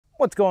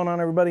What's going on,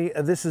 everybody?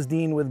 This is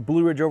Dean with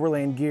Blue Ridge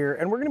Overland Gear,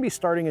 and we're going to be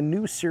starting a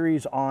new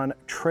series on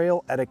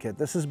trail etiquette.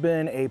 This has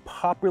been a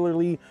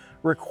popularly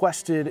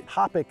requested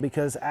topic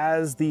because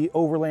as the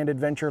overland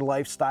adventure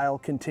lifestyle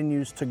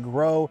continues to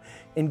grow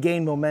and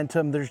gain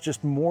momentum, there's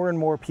just more and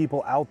more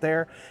people out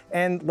there.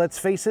 And let's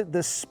face it,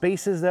 the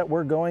spaces that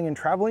we're going and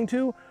traveling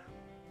to,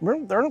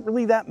 there aren't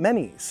really that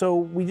many. So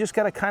we just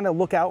got to kind of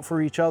look out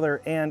for each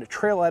other, and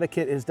trail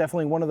etiquette is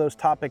definitely one of those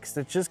topics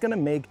that's just going to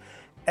make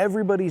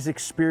everybody's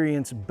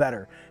experience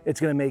better.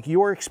 It's going to make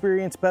your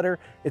experience better.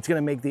 It's going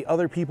to make the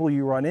other people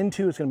you run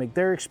into, it's going to make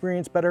their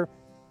experience better.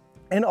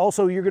 And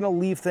also you're going to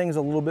leave things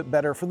a little bit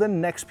better for the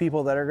next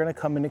people that are going to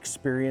come and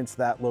experience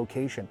that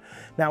location.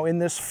 Now, in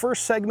this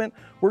first segment,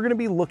 we're going to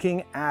be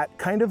looking at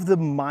kind of the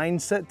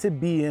mindset to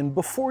be in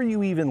before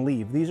you even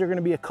leave. These are going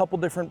to be a couple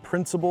different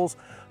principles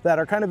that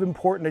are kind of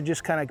important to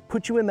just kind of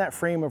put you in that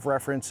frame of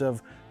reference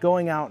of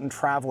going out and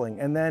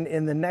traveling. And then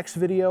in the next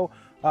video,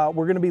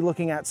 we're going to be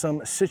looking at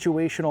some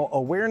situational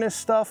awareness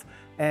stuff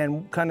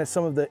and kind of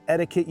some of the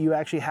etiquette you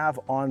actually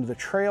have on the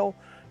trail.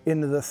 In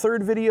the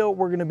third video,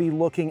 we're going to be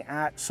looking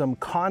at some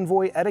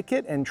convoy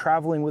etiquette and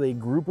traveling with a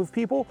group of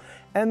people.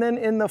 And then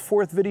in the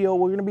fourth video,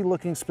 we're going to be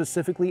looking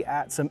specifically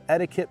at some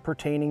etiquette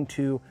pertaining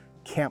to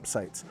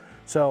campsites.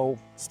 So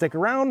stick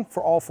around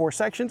for all four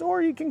sections,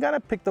 or you can kind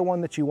of pick the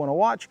one that you want to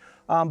watch.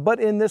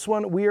 But in this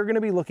one, we are going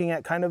to be looking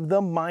at kind of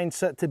the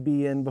mindset to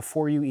be in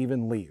before you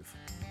even leave.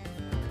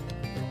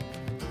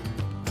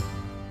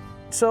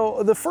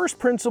 So the first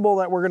principle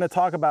that we're going to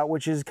talk about,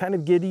 which is kind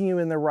of getting you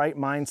in the right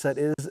mindset,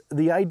 is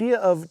the idea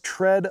of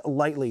tread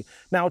lightly.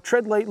 Now,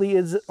 Tread Lightly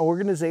is an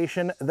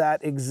organization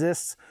that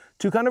exists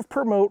to kind of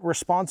promote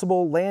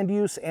responsible land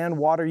use and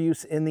water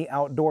use in the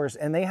outdoors,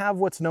 and they have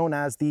what's known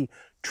as the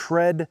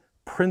tread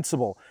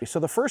principle. So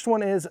the first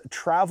one is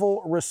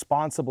travel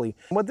responsibly.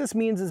 What this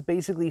means is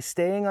basically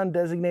staying on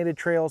designated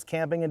trails,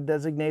 camping in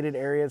designated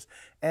areas,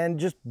 and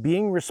just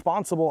being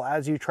responsible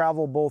as you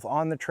travel both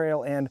on the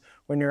trail and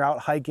when you're out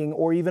hiking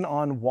or even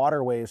on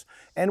waterways.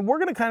 And we're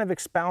going to kind of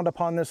expound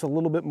upon this a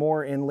little bit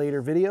more in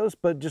later videos,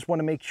 but just want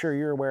to make sure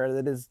you're aware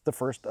that it is the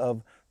first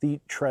of the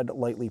tread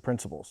lightly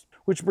principles.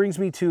 Which brings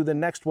me to the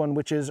next one,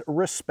 which is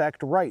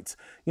respect rights.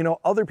 You know,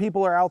 other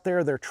people are out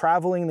there, they're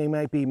traveling, they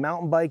might be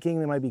mountain biking,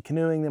 they might be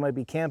canoeing, they might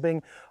be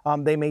camping,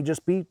 they may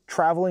just be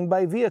traveling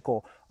by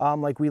vehicle,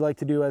 like we like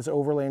to do as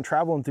overland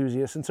travel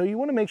enthusiasts. And so you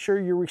want to make sure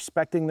you're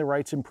respecting the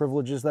rights and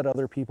privileges that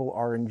other people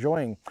are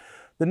enjoying.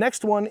 The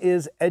next one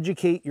is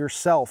educate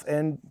yourself,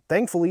 and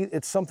thankfully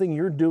it's something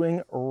you're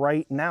doing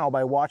right now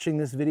by watching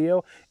this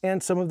video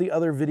and some of the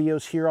other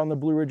videos here on the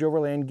Blue Ridge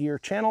Overland Gear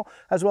channel,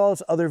 as well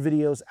as other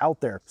videos out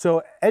there.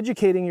 So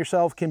educating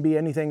yourself can be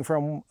anything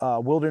from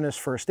wilderness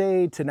first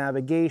aid to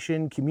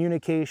navigation,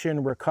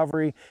 communication,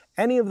 recovery.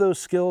 Any of those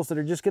skills that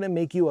are just going to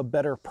make you a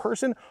better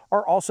person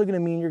are also going to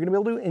mean you're going to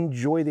be able to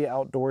enjoy the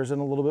outdoors in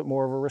a little bit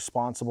more of a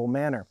responsible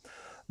manner.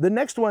 The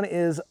next one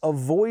is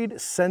avoid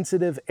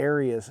sensitive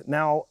areas.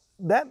 Now,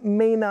 that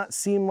may not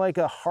seem like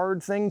a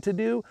hard thing to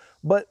do,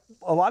 but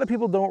a lot of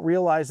people don't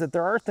realize that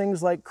there are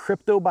things like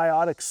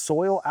cryptobiotic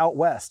soil out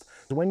west.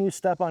 When you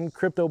step on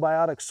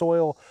cryptobiotic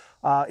soil,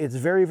 it's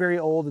very, very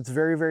old, it's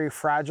very, very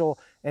fragile,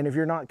 and if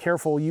you're not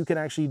careful, you can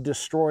actually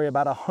destroy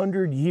about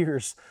 100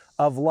 years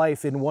of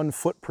life in one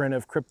footprint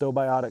of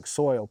cryptobiotic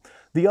soil.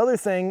 The other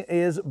thing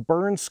is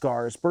burn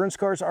scars. Burn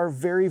scars are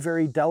very,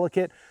 very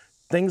delicate.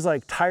 Things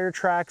like tire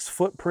tracks,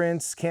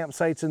 footprints,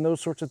 campsites, and those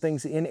sorts of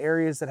things in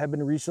areas that have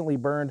been recently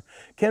burned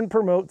can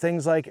promote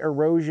things like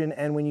erosion.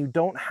 And when you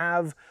don't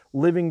have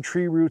living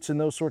tree roots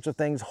and those sorts of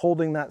things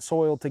holding that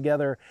soil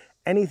together,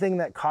 anything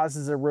that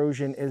causes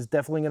erosion is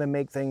definitely going to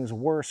make things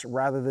worse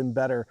rather than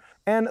better.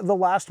 And the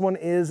last one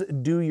is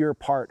do your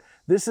part.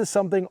 This is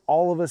something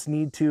all of us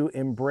need to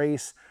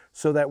embrace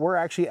so that we're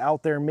actually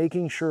out there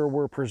making sure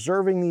we're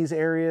preserving these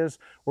areas,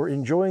 we're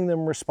enjoying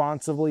them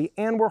responsibly,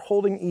 and we're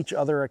holding each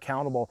other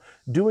accountable.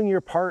 Doing your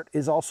part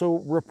is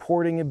also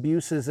reporting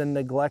abuses and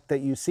neglect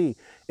that you see.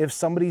 If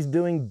somebody's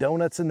doing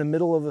donuts in the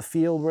middle of a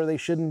field where they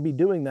shouldn't be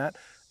doing that,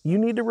 you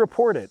need to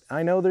report it.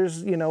 I know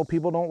there's,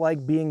 people don't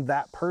like being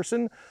that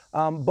person,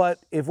 but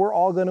if we're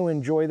all going to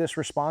enjoy this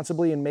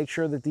responsibly and make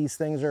sure that these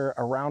things are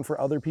around for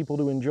other people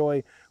to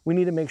enjoy, we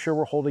need to make sure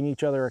we're holding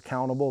each other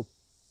accountable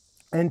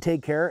and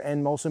take care,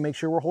 and also make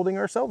sure we're holding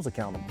ourselves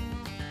accountable.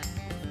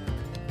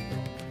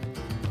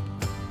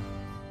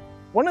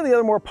 One of the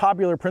other more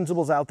popular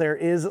principles out there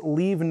is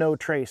leave no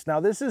trace.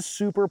 Now, this is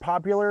super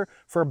popular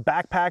for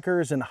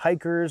backpackers and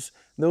hikers,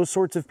 those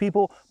sorts of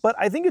people, but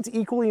I think it's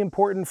equally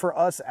important for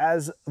us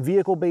as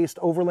vehicle-based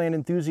overland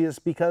enthusiasts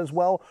because,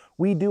 well,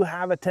 we do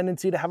have a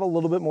tendency to have a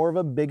little bit more of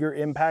a bigger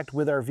impact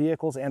with our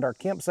vehicles and our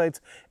campsites,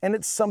 and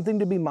it's something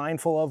to be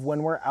mindful of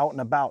when we're out and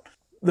about.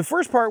 The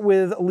first part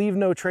with leave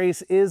no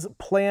trace is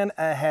plan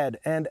ahead.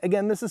 And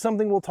again, this is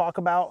something we'll talk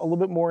about a little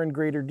bit more in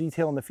greater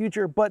detail in the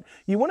future, but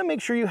you want to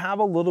make sure you have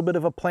a little bit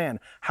of a plan.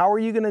 How are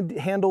you going to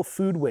handle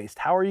food waste?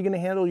 How are you going to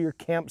handle your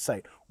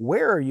campsite?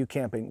 Where are you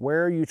camping?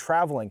 Where are you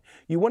traveling?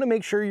 You want to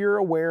make sure you're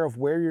aware of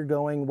where you're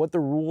going, what the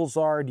rules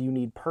are. Do you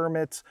need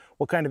permits?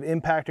 What kind of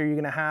impact are you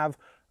going to have?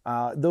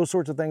 Those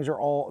sorts of things are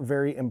all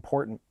very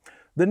important.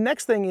 The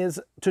next thing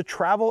is to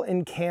travel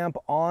and camp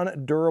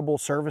on durable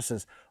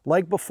surfaces.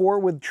 Like before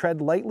with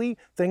tread lightly,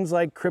 things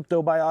like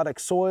cryptobiotic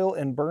soil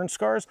and burn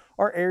scars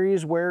are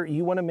areas where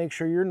you want to make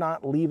sure you're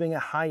not leaving a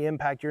high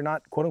impact, you're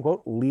not quote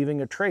unquote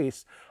leaving a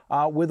trace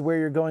with where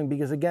you're going,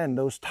 because again,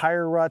 those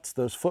tire ruts,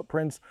 those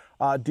footprints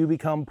do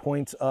become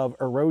points of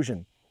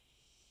erosion.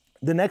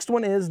 The next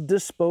one is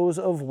dispose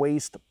of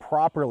waste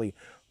properly.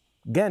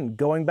 Again,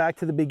 going back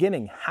to the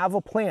beginning, have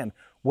a plan.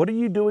 What are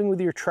you doing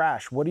with your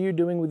trash? What are you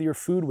doing with your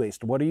food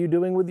waste? What are you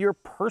doing with your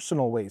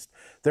personal waste?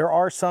 There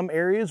are some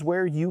areas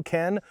where you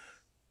can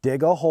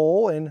dig a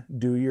hole and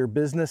do your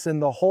business in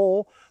the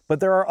hole, but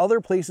there are other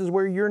places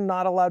where you're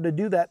not allowed to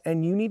do that,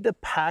 and you need to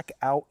pack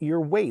out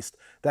your waste.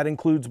 That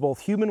includes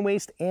both human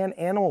waste and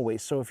animal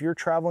waste. So if you're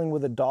traveling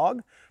with a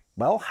dog,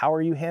 well, how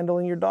are you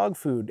handling your dog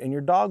food and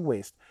your dog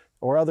waste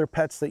or other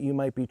pets that you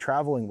might be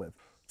traveling with?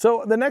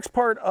 So the next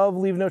part of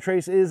Leave No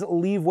Trace is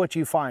leave what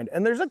you find.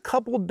 And there's a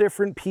couple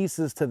different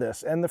pieces to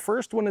this. And the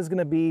first one is going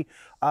to be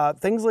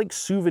things like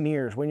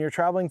souvenirs. When you're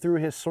traveling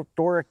through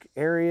historic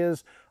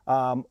areas,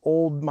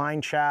 old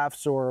mine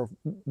shafts or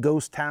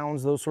ghost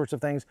towns, those sorts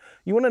of things,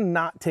 you want to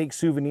not take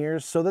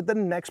souvenirs so that the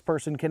next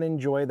person can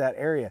enjoy that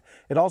area.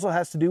 It also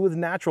has to do with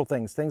natural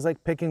things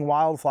like picking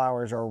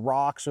wildflowers or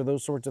rocks or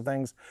those sorts of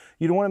things.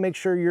 You don't want to make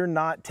sure you're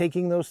not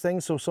taking those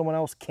things so someone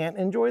else can't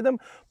enjoy them,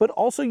 but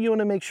also you want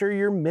to make sure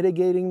you're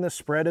mitigating the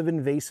spread of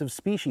invasive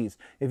species.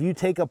 If you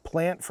take a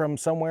plant from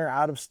somewhere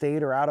out of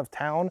state or out of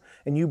town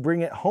and you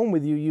bring it home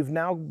with you, you've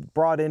now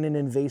brought in an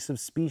invasive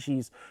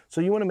species. So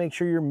you want to make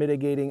sure you're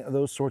mitigating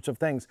those sorts of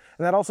things.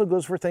 And that also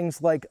goes for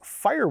things like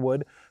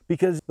firewood,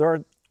 because there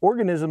are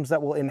organisms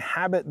that will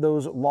inhabit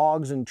those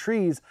logs and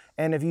trees,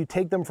 and if you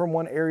take them from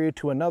one area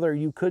to another,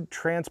 you could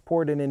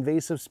transport an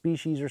invasive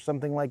species or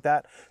something like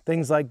that.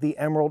 Things like the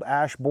emerald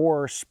ash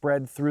borer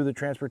spread through the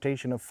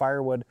transportation of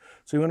firewood.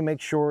 So you want to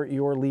make sure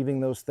you're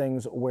leaving those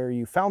things where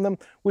you found them,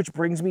 which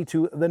brings me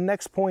to the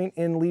next point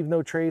in Leave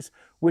No Trace,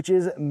 which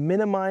is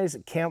minimize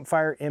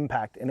campfire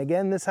impact. And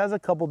again, this has a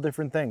couple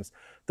different things.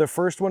 The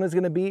first one is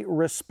going to be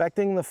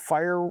respecting the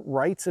fire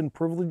rights and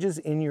privileges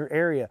in your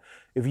area.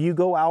 If you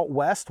go out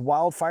west,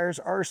 wildfires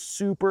are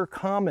super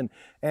common,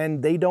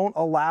 and they don't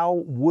allow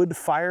wood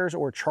fires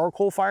or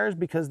charcoal fires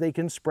because they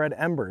can spread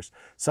embers.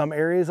 Some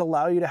areas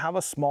allow you to have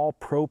a small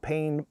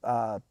propane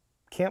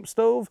camp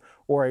stove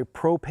or a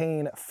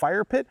propane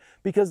fire pit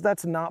because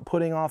that's not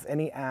putting off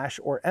any ash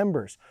or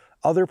embers.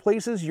 Other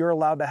places you're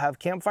allowed to have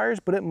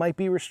campfires, but it might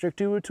be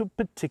restricted to a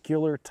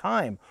particular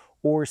time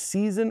or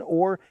season,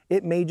 or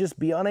it may just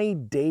be on a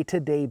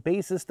day-to-day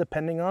basis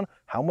depending on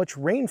how much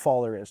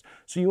rainfall there is.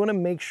 So you want to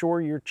make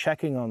sure you're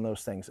checking on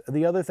those things.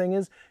 The other thing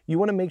is you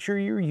want to make sure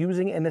you're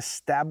using an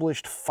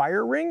established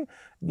fire ring.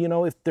 You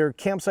know, if their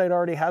campsite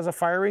already has a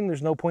fire ring,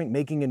 there's no point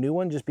making a new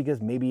one just because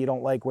maybe you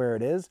don't like where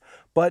it is.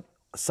 But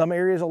some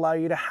areas allow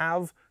you to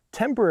have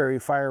temporary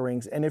fire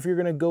rings, and if you're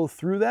going to go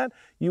through that,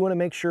 you want to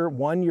make sure,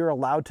 one, you're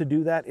allowed to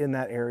do that in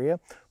that area,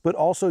 but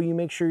also you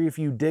make sure if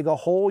you dig a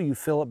hole, you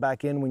fill it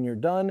back in when you're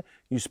done,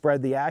 you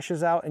spread the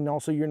ashes out, and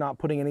also you're not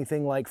putting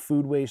anything like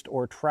food waste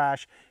or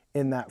trash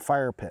in that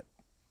fire pit.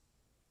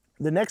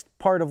 The next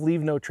part of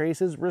Leave No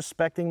Trace is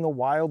respecting the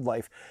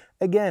wildlife.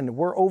 Again,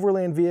 we're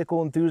overland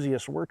vehicle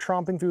enthusiasts. We're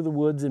tromping through the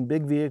woods in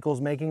big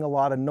vehicles making a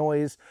lot of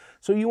noise.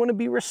 So you want to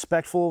be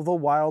respectful of the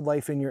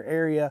wildlife in your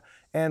area.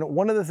 And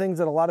one of the things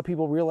that a lot of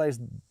people realize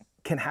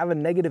can have a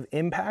negative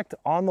impact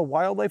on the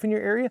wildlife in your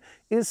area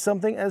is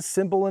something as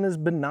simple and as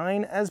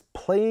benign as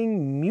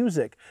playing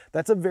music.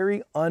 That's a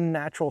very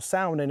unnatural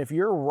sound, and if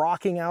you're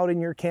rocking out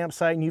in your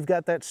campsite and you've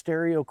got that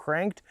stereo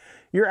cranked,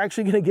 you're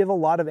actually going to give a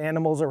lot of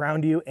animals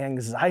around you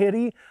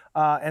anxiety,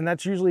 and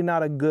that's usually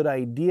not a good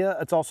idea.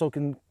 It's also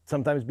can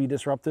sometimes be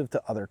disruptive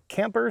to other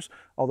campers,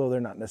 although they're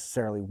not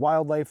necessarily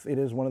wildlife. It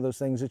is one of those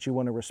things that you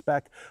want to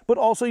respect, but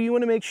also you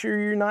want to make sure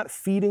you're not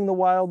feeding the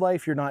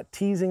wildlife, you're not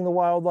teasing the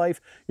wildlife,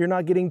 you're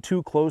not getting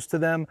too close to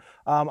them.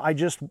 I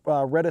just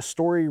read a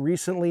story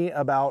recently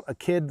about a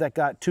kid that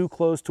got too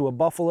close to a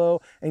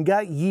buffalo and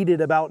got yeeted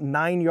about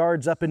 9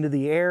 yards up into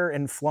the air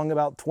and flung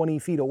about 20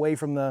 feet away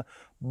from the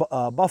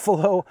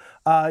buffalo.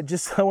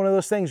 Just one of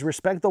those things.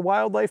 Respect the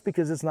wildlife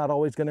because it's not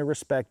always going to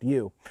respect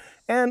you.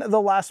 And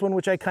the last one,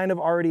 which I kind of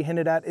already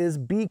hinted at, is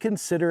be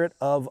considerate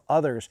of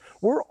others.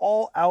 We're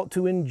all out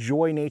to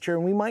enjoy nature,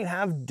 and we might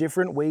have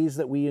different ways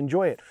that we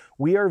enjoy it.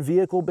 We are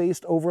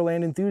vehicle-based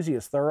overland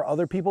enthusiasts. There are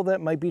other people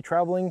that might be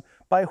traveling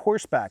by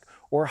horseback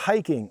or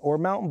hiking or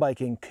mountain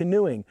biking,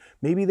 canoeing.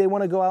 Maybe they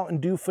want to go out and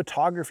do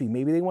photography.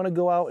 Maybe they want to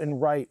go out and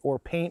write or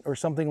paint or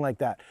something like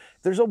that.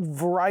 There's a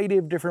variety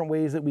of different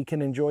ways that we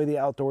can enjoy the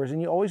outdoors,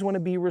 and you always want to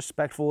be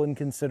respectful and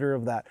considerate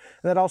of that.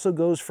 And that also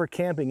goes for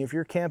camping. If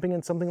you're camping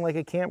in something like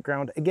a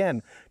campground,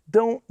 again,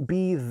 don't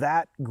be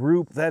that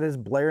group that is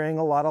blaring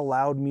a lot of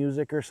loud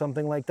music or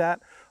something like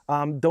that.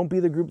 Don't be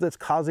the group that's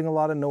causing a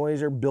lot of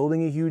noise or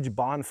building a huge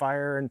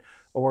bonfire and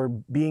or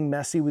being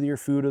messy with your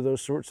food or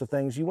those sorts of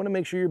things. You want to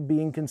make sure you're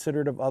being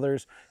considerate of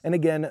others, and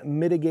again,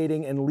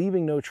 mitigating and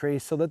leaving no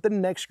trace so that the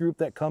next group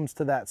that comes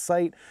to that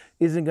site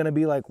isn't going to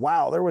be like,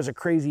 wow, there was a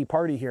crazy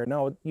party here.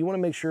 No, you want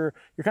to make sure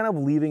you're kind of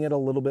leaving it a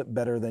little bit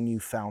better than you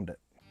found it.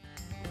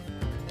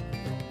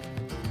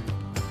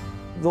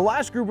 The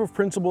last group of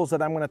principles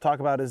that I'm going to talk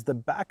about is the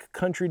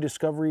Backcountry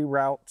Discovery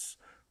Routes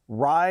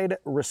Ride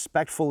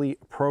Respectfully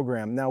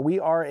program. Now, we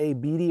are a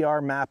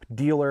BDR map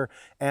dealer,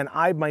 and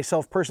I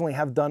myself personally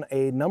have done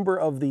a number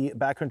of the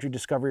backcountry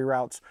discovery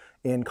routes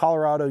in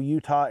Colorado,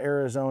 Utah,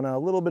 Arizona, a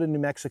little bit of New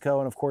Mexico,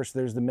 and of course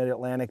there's the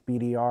Mid-Atlantic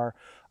BDR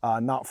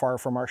not far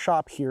from our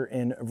shop here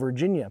in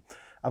Virginia.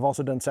 I've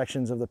also done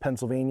sections of the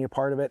Pennsylvania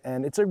part of it,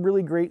 and it's a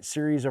really great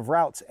series of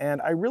routes.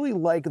 And I really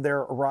like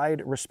their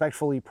Ride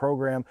Respectfully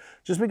program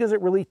just because it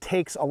really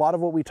takes a lot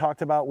of what we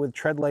talked about with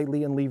tread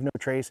lightly and leave no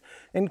trace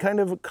and kind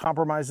of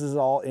compromises it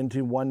all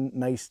into one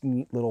nice,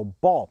 neat little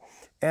ball.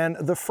 And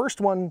the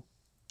first one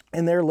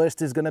in their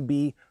list is going to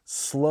be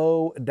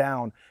slow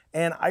down.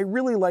 And I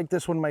really like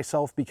this one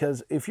myself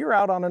because if you're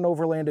out on an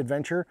overland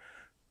adventure,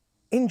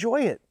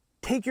 enjoy it.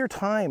 Take your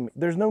time.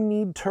 There's no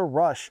need to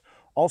rush.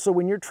 Also,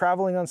 when you're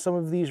traveling on some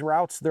of these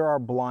routes, there are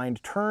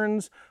blind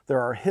turns,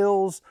 there are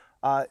hills,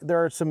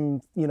 there are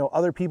some,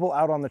 other people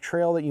out on the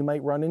trail that you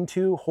might run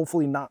into,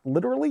 hopefully not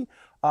literally.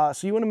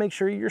 So you want to make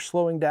sure you're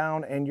slowing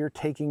down and you're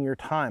taking your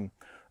time.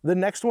 The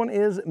next one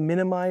is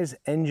minimize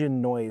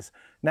engine noise.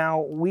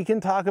 Now, we can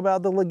talk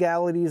about the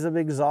legalities of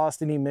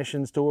exhaust and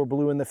emissions till we're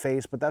blue in the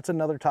face, but that's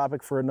another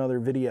topic for another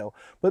video.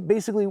 But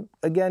basically,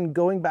 again,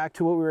 going back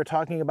to what we were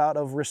talking about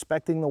of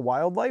respecting the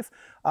wildlife,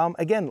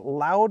 again,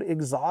 loud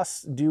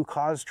exhausts do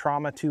cause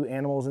trauma to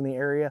animals in the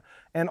area,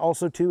 and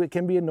also too, it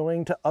can be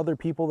annoying to other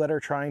people that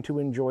are trying to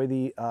enjoy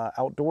the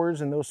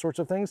outdoors and those sorts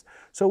of things.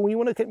 So we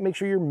want to make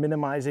sure you're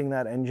minimizing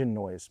that engine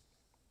noise.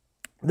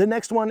 The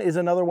next one is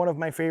another one of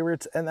my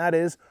favorites, and that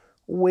is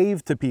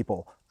wave to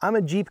people. I'm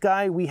a Jeep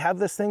guy. We have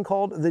this thing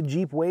called the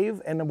Jeep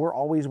wave, and we're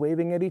always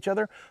waving at each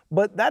other,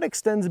 but that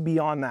extends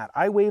beyond that.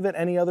 I wave at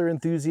any other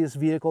enthusiast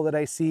vehicle that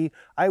I see.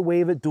 I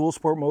wave at dual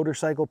sport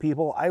motorcycle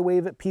people. I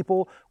wave at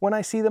people when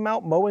I see them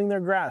out mowing their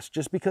grass,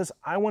 just because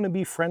I want to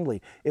be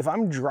friendly. If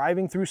I'm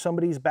driving through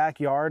somebody's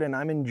backyard and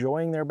I'm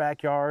enjoying their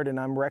backyard and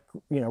I'm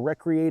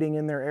recreating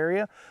in their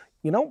area,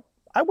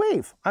 I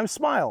wave, I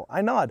smile,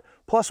 I nod.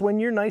 Plus, when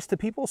you're nice to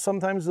people,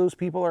 sometimes those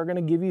people are going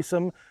to give you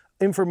some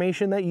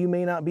information that you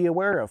may not be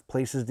aware of.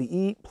 Places to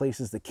eat,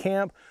 places to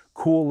camp,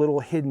 cool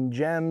little hidden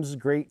gems,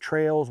 great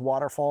trails,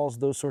 waterfalls,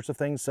 those sorts of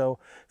things. So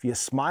if you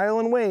smile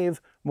and wave,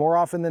 more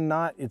often than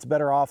not, it's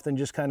better off than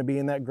just kind of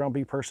being that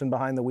grumpy person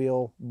behind the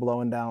wheel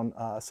blowing down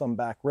some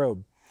back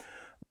road.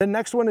 The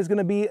next one is going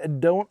to be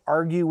don't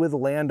argue with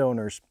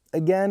landowners.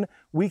 Again,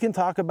 we can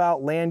talk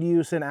about land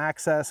use and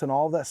access and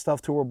all that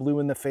stuff till we're blue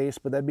in the face,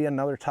 but that'd be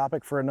another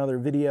topic for another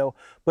video.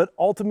 But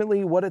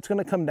ultimately, what it's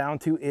going to come down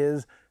to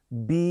is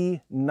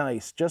be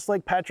nice. Just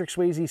like Patrick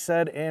Swayze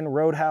said in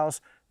Roadhouse,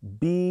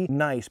 be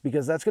nice,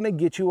 because that's going to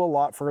get you a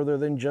lot further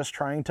than just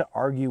trying to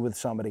argue with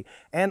somebody.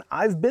 And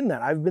I've been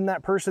that. I've been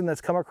that person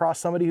that's come across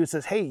somebody who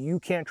says, hey, you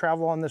can't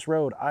travel on this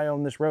road. I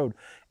own this road.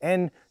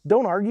 And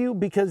don't argue,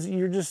 because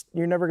you're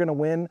never going to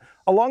win.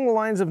 Along the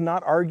lines of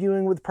not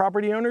arguing with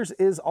property owners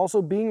is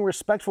also being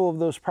respectful of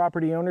those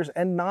property owners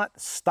and not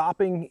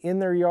stopping in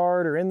their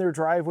yard or in their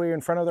driveway or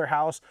in front of their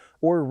house,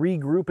 or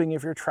regrouping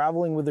if you're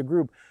traveling with a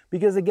group.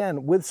 Because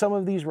again, with some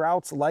of these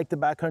routes, like the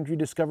backcountry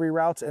discovery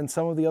routes and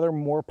some of the other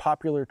more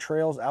popular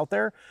trails out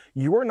there,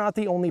 you're not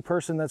the only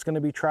person that's going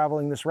to be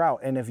traveling this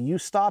route. And if you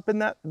stop in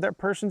that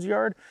person's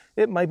yard,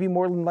 it might be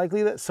more than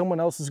likely that someone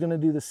else is going to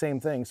do the same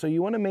thing. So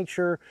you want to make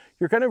sure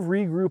you're kind of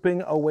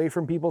regrouping away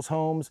from people's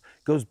homes.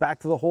 Goes back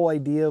to the whole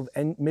idea of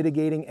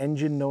mitigating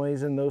engine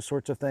noise and those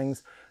sorts of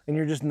things. And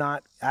you're just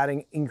not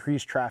adding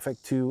increased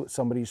traffic to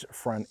somebody's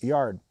front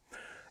yard.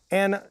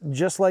 And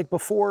just like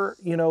before,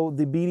 the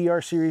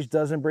BDR series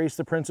does embrace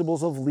the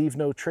principles of leave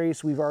no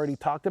trace. We've already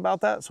talked about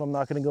that, so I'm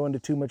not going to go into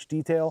too much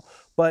detail,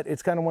 but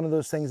it's kind of one of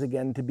those things,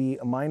 again, to be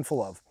mindful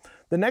of.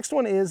 The next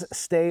one is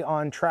stay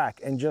on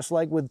track. And just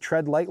like with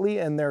tread lightly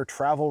and their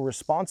travel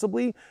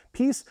responsibly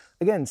piece,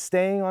 again,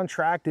 staying on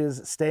track is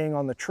staying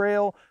on the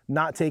trail,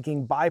 not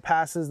taking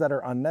bypasses that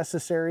are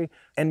unnecessary,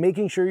 and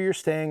making sure you're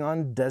staying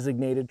on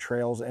designated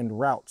trails and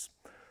routes.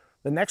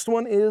 The next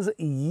one is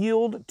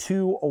yield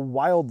to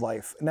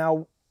wildlife.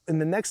 Now, in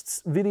the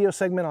next video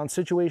segment on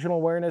situational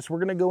awareness, we're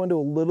going to go into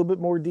a little bit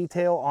more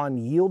detail on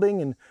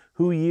yielding and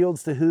who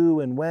yields to who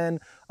and when.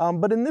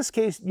 But in this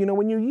case,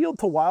 when you yield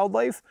to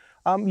wildlife,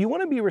 you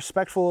want to be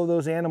respectful of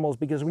those animals,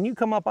 because when you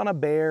come up on a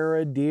bear or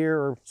a deer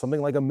or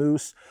something like a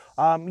moose,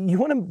 you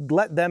want to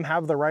let them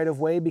have the right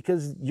of way,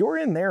 because you're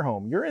in their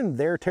home, you're in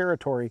their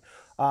territory.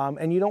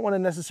 And you don't want to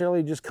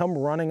necessarily just come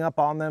running up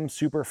on them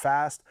super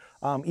fast.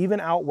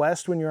 Even out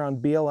west, when you're on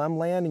BLM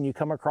land and you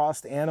come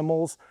across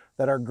animals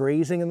that are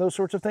grazing and those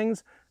sorts of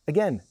things,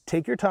 again,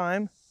 take your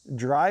time,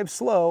 drive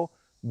slow,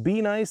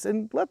 be nice,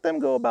 and let them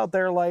go about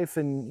their life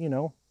and,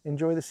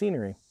 enjoy the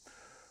scenery.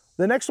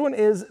 The next one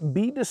is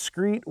be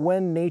discreet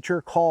when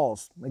nature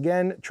calls.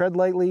 Again, tread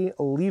lightly,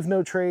 leave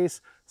no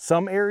trace.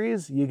 Some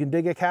areas you can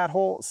dig a cat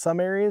hole, some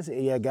areas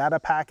you gotta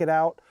pack it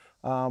out.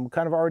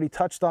 Kind of already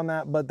touched on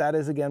that, but that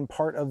is again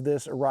part of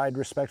this Ride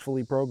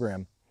Respectfully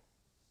program.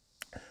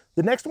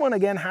 The next one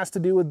again has to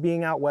do with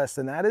being out west,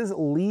 and that is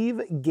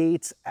leave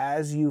gates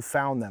as you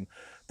found them.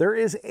 There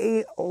is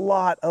a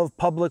lot of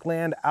public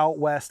land out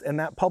west, and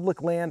that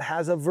public land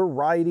has a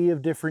variety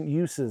of different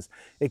uses.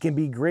 It can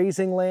be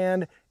grazing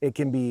land, it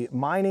can be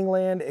mining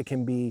land, it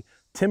can be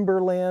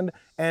timberland,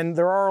 and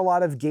there are a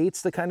lot of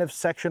gates to kind of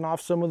section off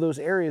some of those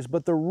areas,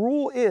 but the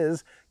rule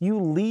is you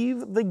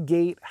leave the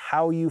gate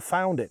how you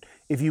found it.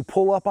 If you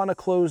pull up on a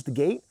closed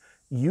gate,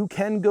 you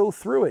can go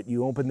through it.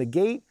 You open the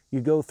gate,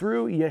 you go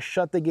through, you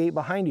shut the gate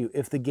behind you.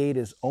 If the gate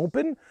is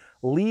open,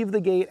 leave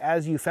the gate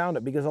as you found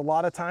it, because a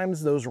lot of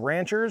times those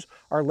ranchers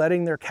are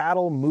letting their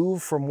cattle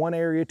move from one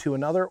area to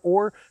another,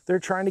 or they're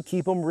trying to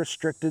keep them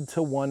restricted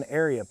to one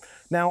area.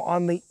 Now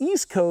on the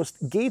East Coast,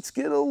 gates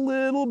get a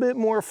little bit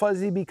more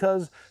fuzzy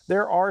because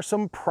there are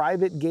some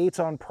private gates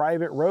on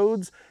private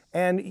roads,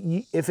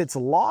 and if it's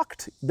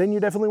locked, then you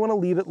definitely want to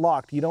leave it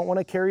locked. You don't want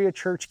to carry a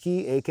church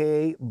key,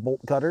 aka bolt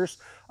cutters,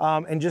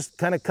 and just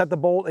kind of cut the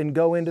bolt and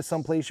go into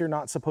some place you're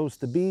not supposed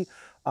to be.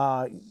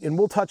 And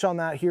we'll touch on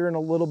that here in a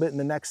little bit in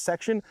the next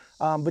section.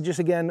 But just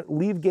again,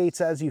 leave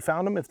gates as you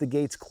found them. If the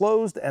gate's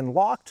closed and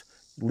locked,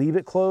 leave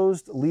it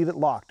closed, leave it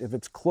locked. If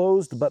it's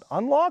closed but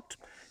unlocked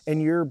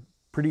and you're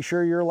pretty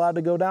sure you're allowed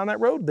to go down that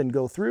road, then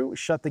go through,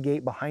 shut the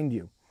gate behind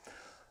you.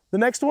 The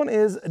next one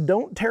is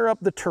don't tear up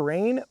the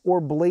terrain or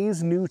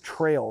blaze new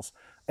trails.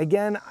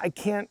 Again, I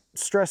can't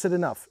stress it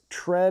enough.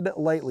 Tread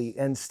lightly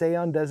and stay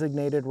on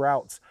designated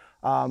routes.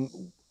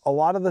 A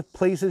lot of the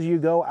places you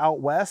go out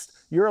west,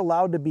 you're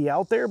allowed to be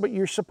out there, but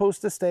you're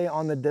supposed to stay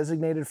on the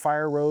designated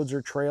fire roads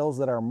or trails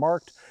that are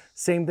marked.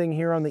 Same thing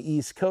here on the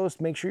East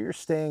Coast. Make sure you're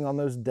staying on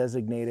those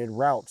designated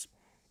routes.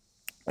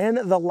 And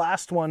the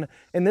last one,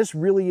 and this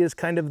really is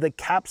kind of the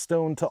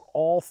capstone to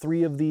all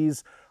three of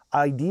these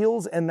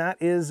ideals, and that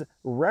is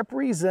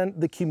represent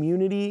the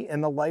community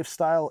and the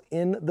lifestyle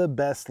in the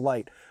best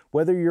light.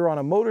 Whether you're on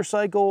a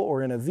motorcycle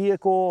or in a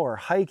vehicle or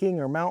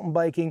hiking or mountain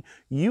biking,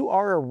 you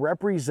are a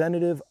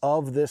representative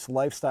of this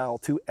lifestyle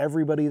to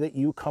everybody that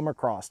you come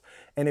across.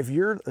 And if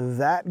you're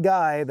that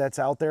guy that's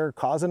out there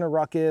causing a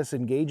ruckus,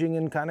 engaging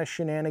in kind of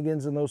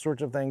shenanigans and those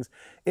sorts of things,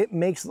 it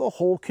makes the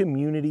whole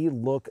community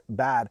look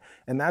bad.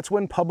 And that's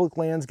when public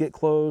lands get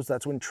closed,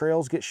 that's when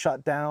trails get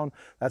shut down,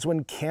 that's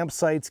when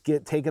campsites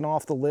get taken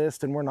off the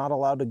list and we're not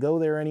allowed to go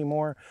there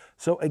anymore.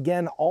 So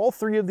again, all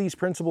three of these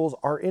principles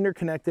are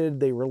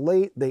interconnected, they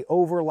relate, they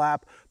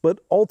overlap, but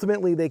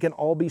ultimately they can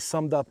all be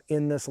summed up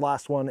in this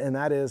last one, and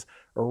that is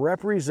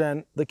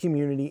represent the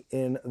community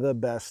in the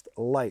best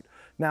light.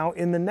 Now,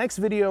 in the next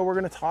video, we're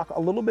going to talk a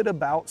little bit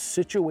about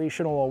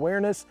situational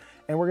awareness,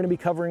 and we're going to be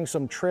covering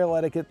some trail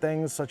etiquette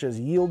things such as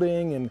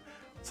yielding and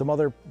some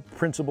other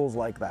principles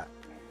like that.